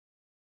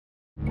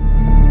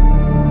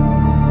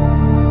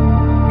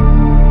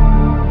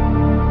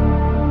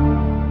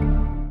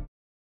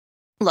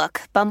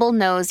Look, Bumble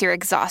knows you're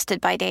exhausted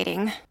by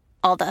dating.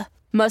 All the,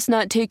 must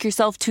not take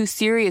yourself too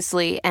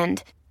seriously,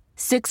 and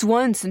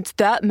 6'1" since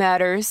that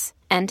matters,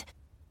 and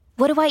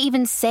what do I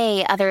even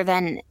say other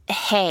than,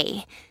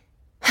 hey?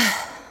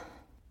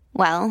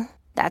 Well,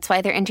 that's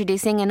why they're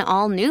introducing an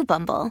all-new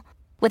Bumble,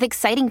 with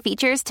exciting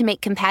features to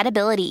make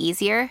compatibility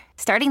easier,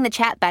 starting the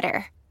chat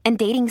better, and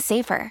dating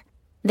safer.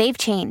 They've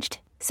changed,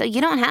 so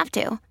you don't have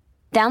to.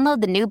 Download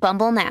the new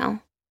Bumble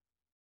now.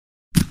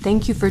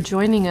 Thank you for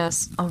joining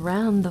us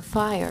around the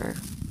fire.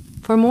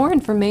 For more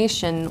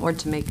information or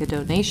to make a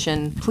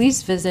donation,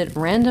 please visit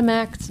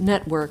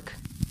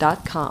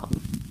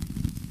randomactsnetwork.com.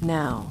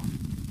 Now,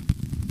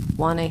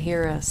 want to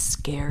hear a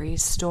scary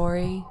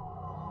story?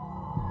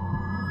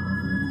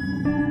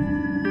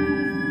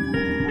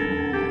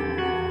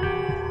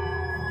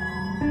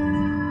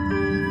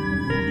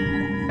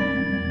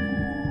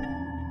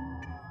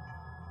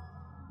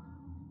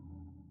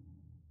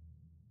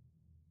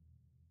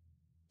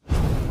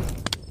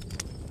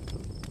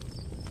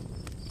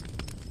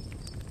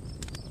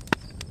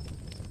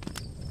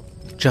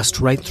 Just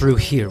right through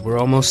here. We're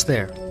almost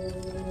there.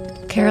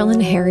 Carol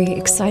and Harry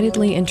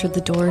excitedly entered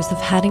the doors of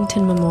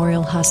Haddington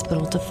Memorial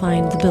Hospital to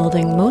find the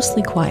building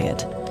mostly quiet.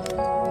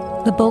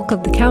 The bulk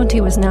of the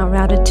county was now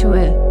routed to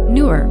a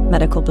newer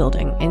medical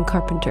building in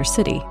Carpenter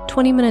City,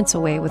 20 minutes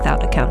away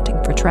without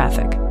accounting for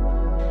traffic.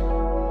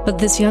 But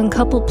this young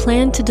couple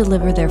planned to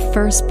deliver their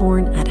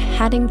firstborn at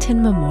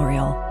Haddington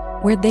Memorial,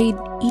 where they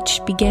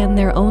each began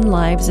their own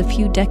lives a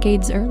few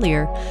decades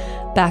earlier,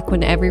 back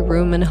when every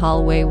room and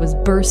hallway was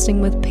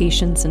bursting with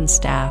patients and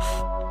staff.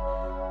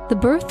 The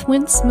birth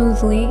went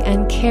smoothly,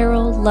 and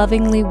Carol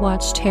lovingly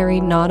watched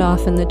Harry nod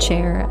off in the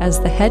chair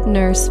as the head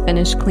nurse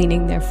finished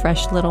cleaning their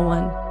fresh little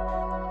one.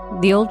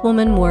 The old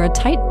woman wore a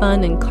tight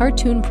bun and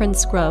cartoon print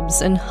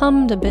scrubs and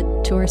hummed a bit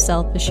to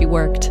herself as she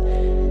worked.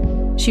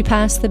 She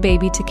passed the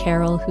baby to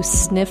Carol, who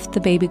sniffed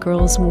the baby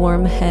girl's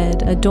warm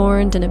head,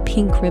 adorned in a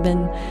pink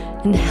ribbon,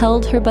 and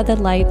held her by the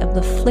light of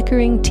the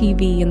flickering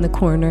TV in the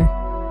corner.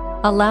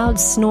 A loud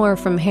snore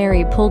from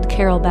Harry pulled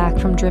Carol back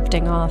from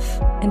drifting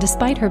off, and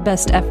despite her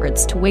best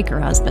efforts to wake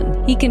her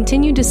husband, he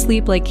continued to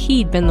sleep like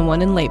he'd been the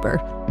one in labor.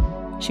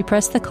 She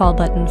pressed the call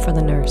button for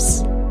the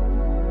nurse.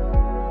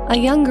 A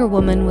younger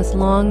woman with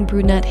long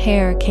brunette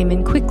hair came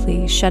in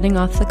quickly, shutting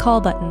off the call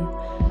button.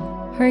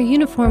 Her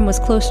uniform was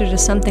closer to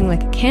something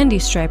like a candy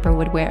striper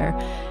would wear,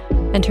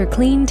 and her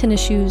clean tennis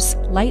shoes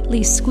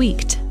lightly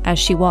squeaked as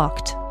she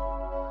walked.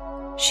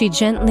 She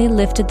gently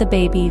lifted the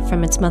baby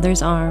from its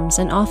mother's arms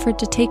and offered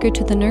to take her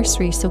to the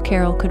nursery so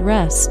Carol could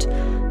rest,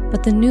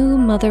 but the new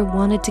mother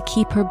wanted to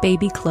keep her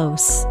baby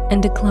close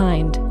and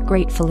declined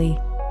gratefully.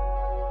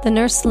 The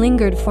nurse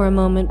lingered for a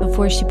moment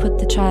before she put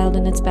the child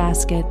in its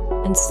basket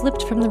and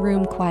slipped from the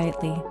room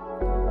quietly.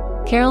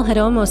 Carol had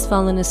almost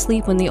fallen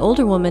asleep when the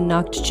older woman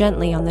knocked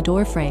gently on the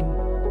doorframe.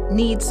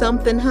 "Need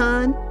something,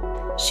 hon?"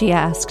 she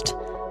asked.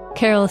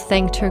 Carol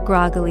thanked her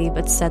groggily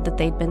but said that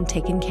they'd been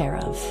taken care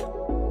of.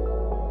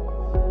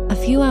 A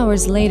few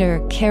hours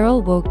later,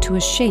 Carol woke to a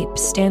shape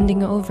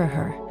standing over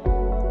her.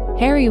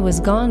 Harry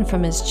was gone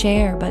from his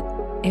chair, but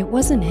it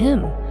wasn't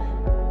him.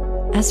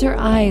 As her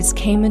eyes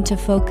came into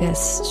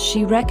focus,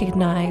 she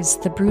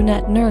recognized the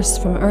brunette nurse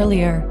from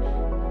earlier.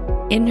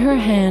 In her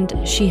hand,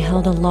 she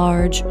held a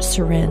large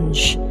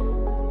syringe,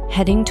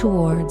 heading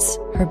towards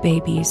her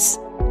baby's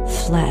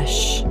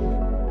flesh.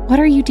 "What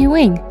are you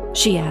doing?"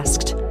 she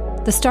asked.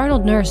 The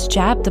startled nurse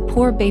jabbed the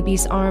poor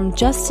baby's arm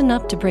just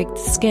enough to break the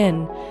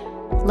skin,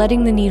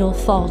 letting the needle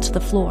fall to the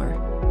floor.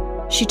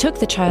 She took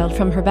the child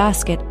from her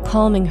basket,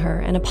 calming her,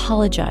 and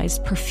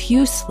apologized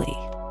profusely.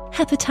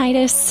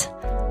 "Hepatitis,"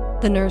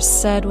 the nurse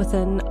said with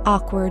an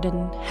awkward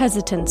and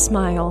hesitant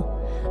smile.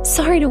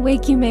 "Sorry to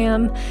wake you,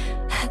 ma'am.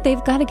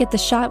 They've got to get the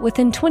shot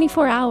within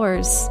 24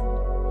 hours.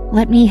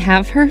 "Let me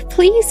have her,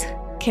 please?"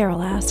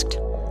 Carol asked.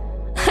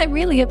 "I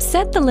really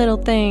upset the little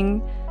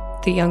thing,"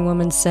 the young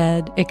woman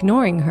said,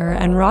 ignoring her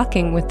and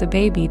rocking with the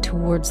baby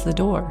towards the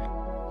door.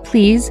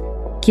 "Please,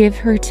 give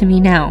her to me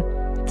now."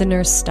 The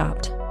nurse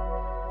stopped,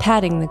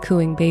 patting the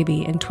cooing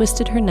baby, and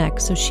twisted her neck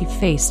so she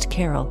faced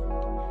Carol.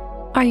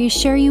 "Are you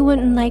sure you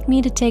wouldn't like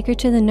me to take her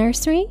to the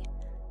nursery?"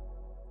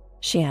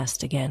 she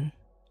asked again.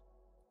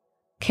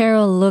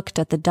 Carol looked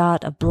at the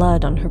dot of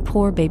blood on her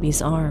poor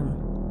baby's arm.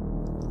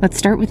 "Let's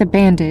start with a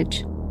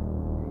bandage.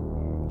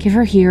 Give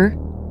her here,"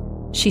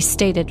 she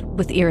stated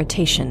with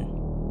irritation.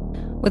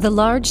 With a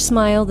large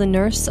smile, the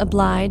nurse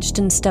obliged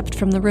and stepped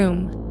from the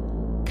room.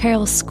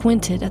 Carol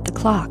squinted at the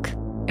clock.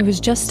 It was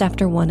just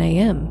after 1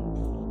 a.m.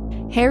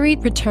 Harry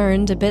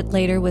returned a bit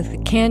later with a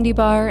candy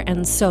bar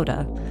and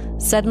soda,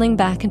 settling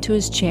back into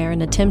his chair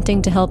and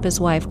attempting to help his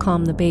wife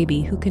calm the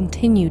baby, who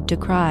continued to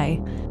cry.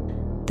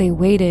 They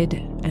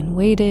waited and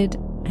waited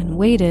and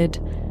waited,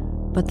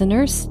 but the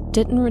nurse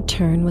didn't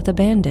return with a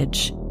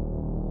bandage.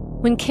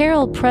 When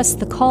Carol pressed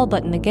the call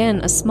button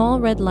again, a small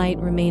red light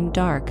remained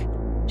dark.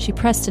 She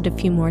pressed it a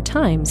few more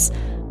times,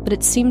 but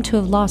it seemed to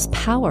have lost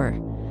power.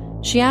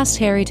 She asked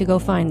Harry to go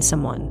find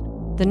someone.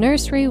 The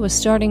nursery was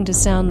starting to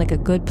sound like a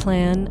good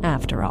plan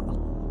after all.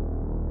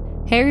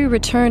 Harry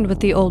returned with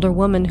the older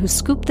woman, who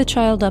scooped the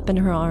child up in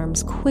her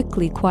arms,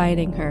 quickly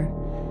quieting her.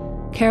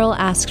 Carol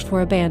asked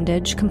for a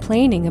bandage,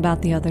 complaining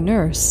about the other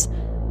nurse.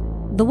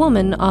 The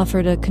woman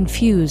offered a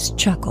confused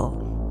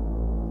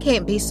chuckle.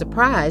 Can't be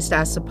surprised,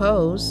 I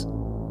suppose,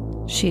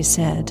 she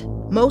said.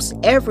 Most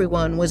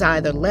everyone was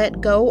either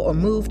let go or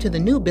moved to the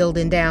new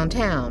building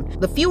downtown.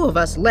 The few of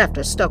us left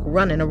are stuck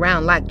running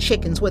around like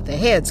chickens with their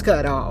heads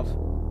cut off.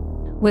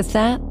 With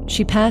that,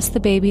 she passed the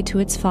baby to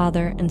its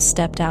father and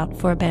stepped out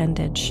for a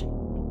bandage.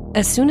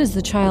 As soon as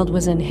the child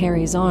was in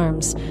Harry's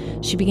arms,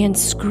 she began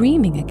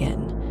screaming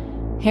again.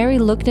 Harry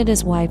looked at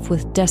his wife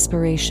with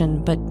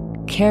desperation, but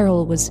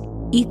Carol was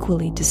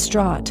equally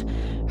distraught.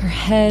 Her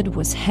head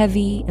was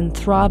heavy and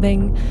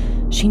throbbing.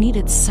 She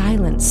needed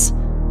silence,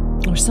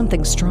 or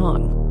something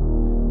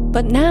strong.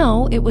 But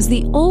now it was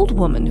the old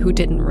woman who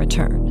didn't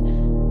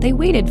return. They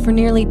waited for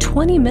nearly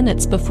 20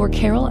 minutes before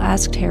Carol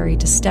asked Harry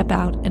to step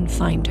out and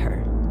find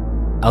her.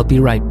 I'll be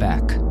right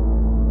back.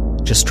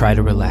 Just try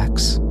to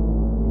relax.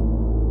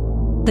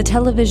 The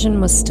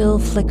television was still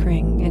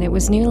flickering, and it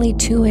was nearly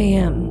 2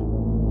 a.m.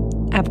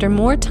 After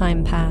more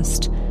time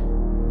passed,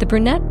 the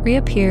brunette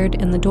reappeared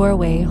in the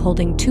doorway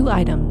holding 2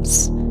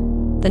 items,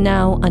 the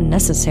now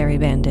unnecessary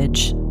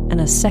bandage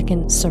and a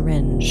second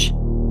syringe.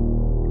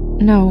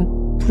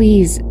 No,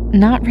 please,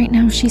 not right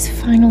now. She's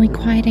finally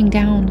quieting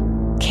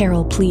down,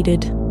 Carol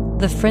pleaded.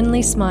 The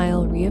friendly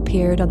smile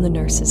reappeared on the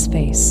nurse's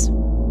face.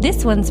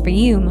 This one's for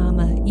you,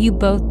 Mama. You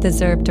both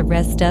deserve to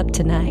rest up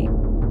tonight.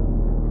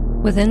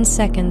 Within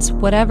seconds,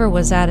 whatever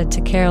was added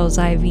to Carol's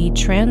IV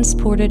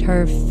transported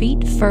her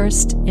feet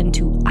first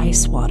into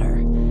ice water.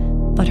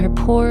 But her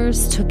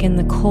pores took in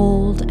the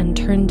cold and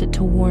turned it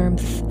to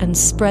warmth and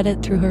spread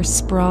it through her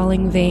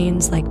sprawling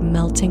veins like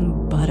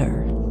melting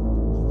butter.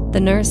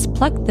 The nurse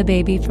plucked the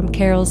baby from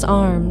Carol's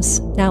arms,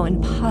 now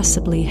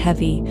impossibly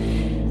heavy,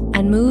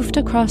 and moved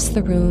across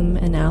the room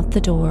and out the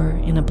door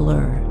in a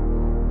blur.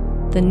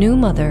 The new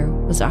mother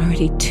was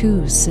already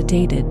too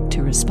sedated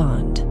to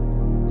respond.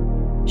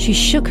 She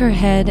shook her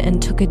head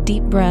and took a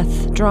deep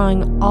breath,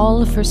 drawing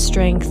all of her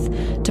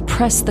strength to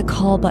press the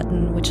call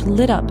button, which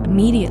lit up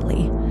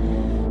immediately.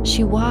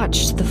 She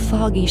watched the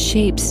foggy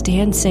shapes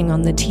dancing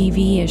on the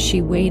TV as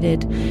she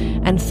waited,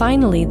 and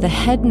finally the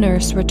head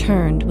nurse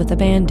returned with a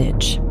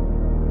bandage.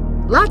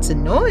 Lots of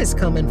noise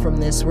coming from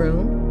this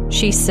room,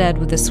 she said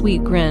with a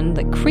sweet grin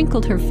that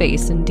crinkled her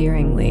face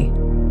endearingly.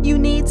 You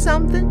need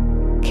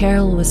something?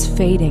 Carol was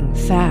fading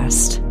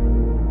fast.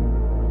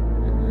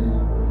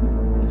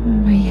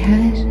 My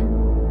head,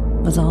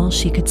 was all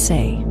she could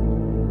say.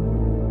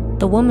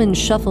 The woman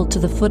shuffled to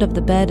the foot of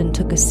the bed and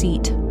took a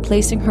seat,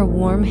 placing her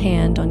warm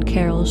hand on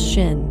Carol's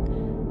shin.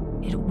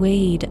 It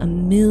weighed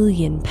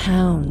 1,000,000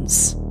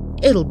 pounds.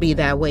 It'll be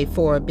that way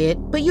for a bit,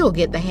 but you'll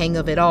get the hang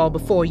of it all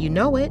before you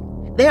know it.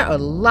 There are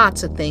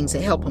lots of things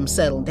that help him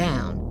settle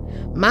down.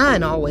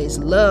 Mine always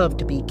loved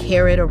to be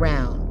carried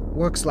around.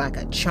 Works like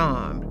a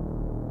charm.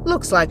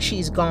 Looks like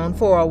she's gone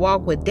for a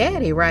walk with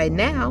Daddy right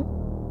now.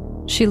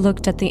 She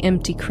looked at the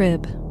empty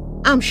crib.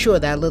 I'm sure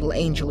that little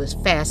angel is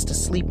fast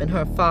asleep in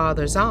her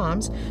father's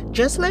arms.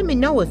 Just let me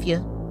know if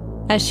you...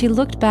 As she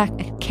looked back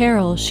at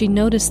Carol, she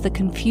noticed the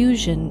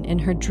confusion in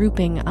her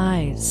drooping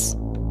eyes.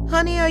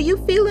 Honey, are you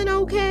feeling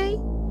okay?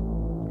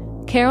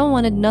 Carol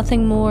wanted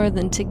nothing more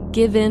than to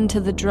give in to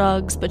the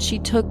drugs, but she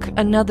took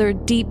another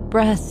deep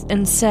breath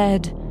and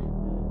said,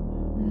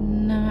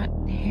 Not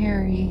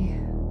Harry.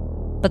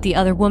 But the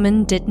other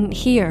woman didn't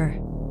hear.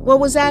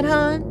 What was that,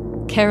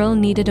 hon? Carol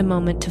needed a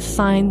moment to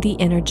find the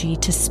energy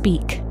to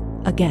speak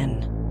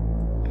again.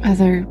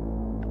 Other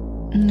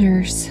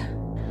nurse.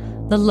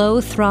 The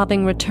low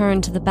throbbing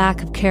returned to the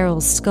back of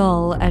Carol's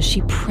skull as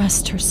she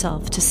pressed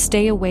herself to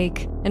stay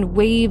awake, and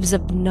waves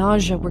of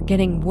nausea were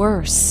getting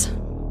worse.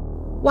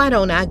 Why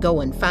don't I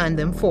go and find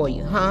them for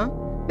you, huh?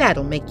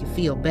 That'll make you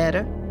feel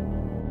better.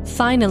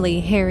 Finally,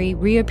 Harry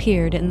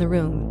reappeared in the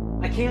room.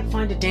 I can't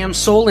find a damn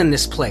soul in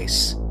this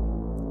place.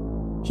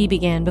 He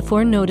began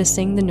before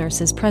noticing the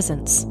nurse's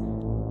presence.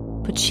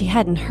 But she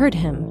hadn't heard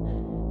him.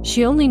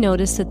 She only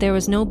noticed that there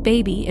was no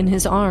baby in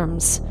his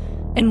arms.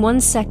 In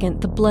 1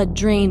 second, the blood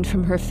drained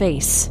from her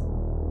face.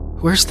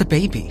 Where's the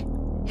baby?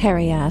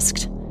 Harry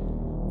asked.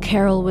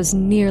 Carol was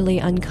nearly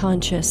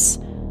unconscious.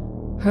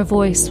 Her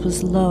voice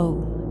was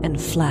low and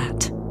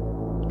flat.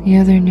 The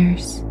other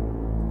nurse.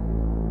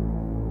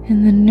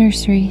 In the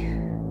nursery,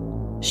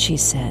 she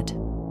said.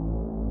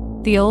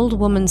 The old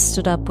woman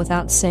stood up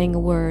without saying a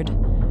word,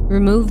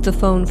 removed the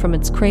phone from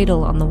its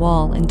cradle on the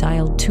wall, and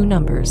dialed 2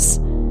 numbers.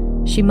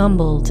 She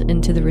mumbled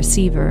into the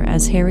receiver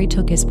as Harry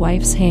took his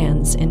wife's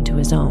hands into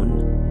his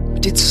own.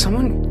 Did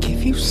someone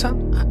give you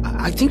some?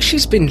 I think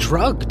she's been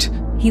drugged.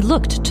 He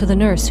looked to the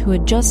nurse who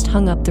had just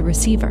hung up the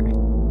receiver.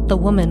 The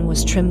woman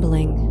was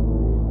trembling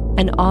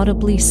and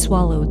audibly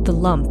swallowed the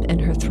lump in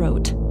her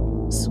throat.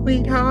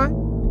 Sweetheart,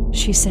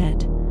 she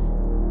said,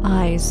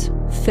 eyes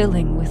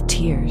filling with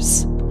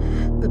tears.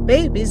 The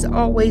babies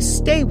always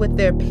stay with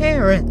their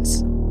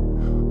parents.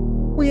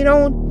 We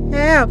don't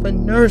have a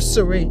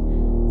nursery.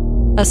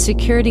 A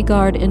security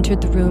guard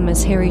entered the room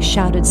as Harry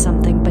shouted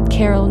something, but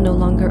Carol no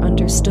longer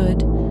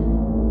understood.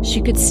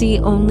 She could see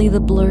only the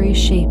blurry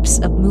shapes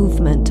of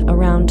movement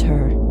around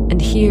her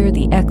and hear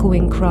the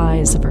echoing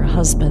cries of her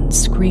husband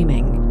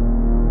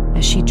screaming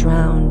as she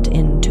drowned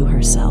into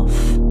herself.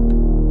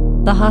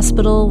 The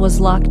hospital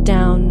was locked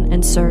down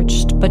and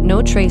searched, but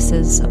no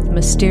traces of the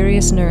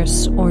mysterious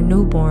nurse or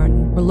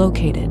newborn were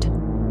located.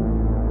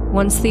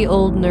 Once the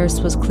old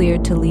nurse was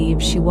cleared to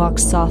leave, she walked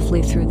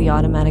softly through the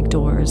automatic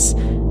doors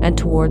and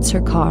towards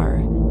her car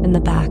in the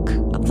back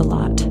of the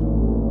lot.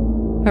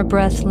 Her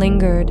breath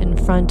lingered in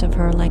front of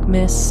her like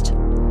mist.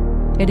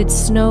 It had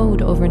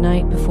snowed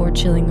overnight before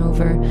chilling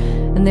over,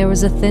 and there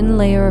was a thin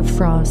layer of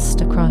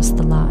frost across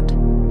the lot.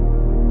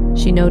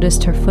 She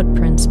noticed her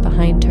footprints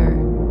behind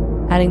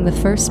her, adding the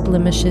first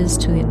blemishes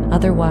to an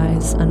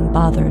otherwise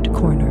unbothered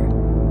corner.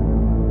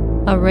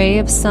 A ray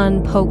of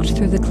sun poked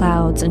through the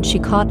clouds, and she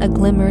caught a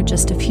glimmer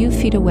just a few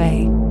feet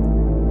away.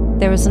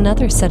 There was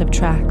another set of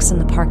tracks in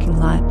the parking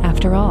lot,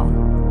 after all,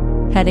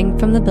 heading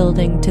from the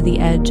building to the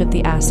edge of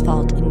the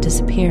asphalt and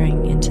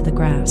disappearing into the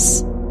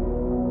grass.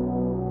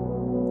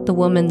 The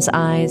woman's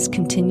eyes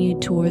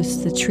continued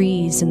towards the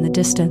trees in the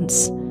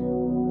distance,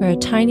 where a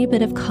tiny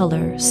bit of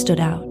color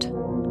stood out.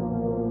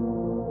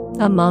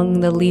 Among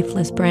the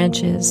leafless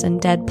branches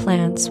and dead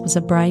plants was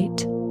a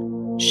bright,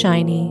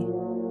 shiny,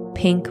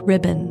 pink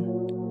ribbon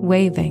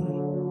waving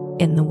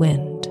in the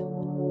wind.